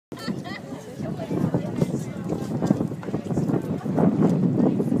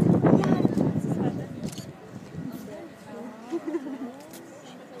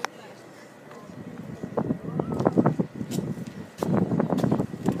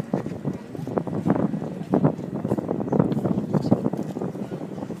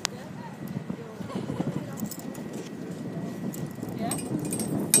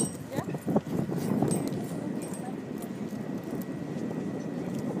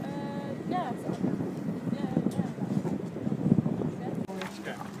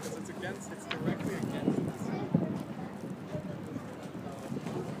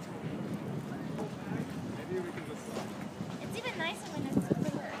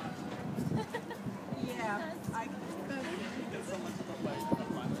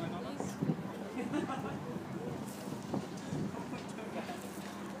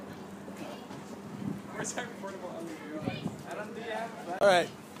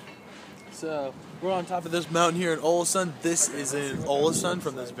So we're on top of this mountain here in Ålesund. This is in Ålesund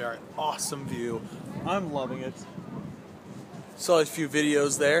from this very awesome view. I'm loving it. Saw a few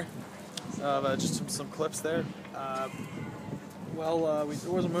videos there, just some clips there. There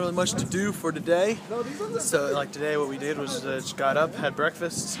wasn't really much to do for today. So like today what we did was just got up, had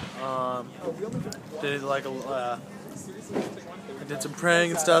breakfast, did some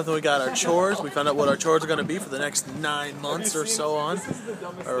praying and stuff, then we got our chores. We found out what our chores are going to be for the next 9 months or so on,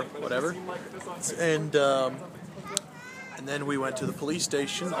 or whatever. And then we went to the police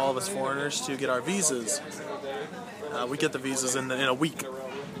station, all of us foreigners, to get our visas. We get the visas in a week.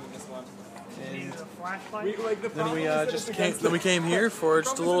 And then we came here for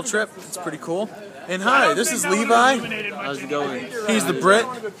just a little trip. It's pretty cool. And hi, this is Levi. How's it going? He's the Brit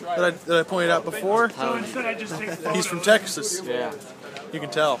that I pointed out before. He's from Texas. Yeah. You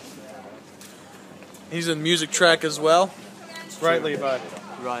can tell. He's in music track as well. Right, Levi?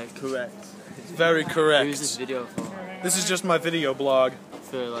 Right. Correct. Very correct. Who's this video for? This is just my video blog.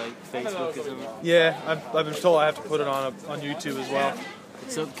 For like Facebook or something? Yeah, I've been told I have to put it on YouTube as well.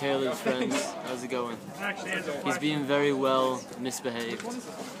 What's up, Caleb's friends? How's it going? He's being very well misbehaved.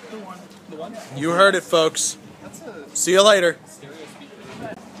 You heard it, folks. See you later.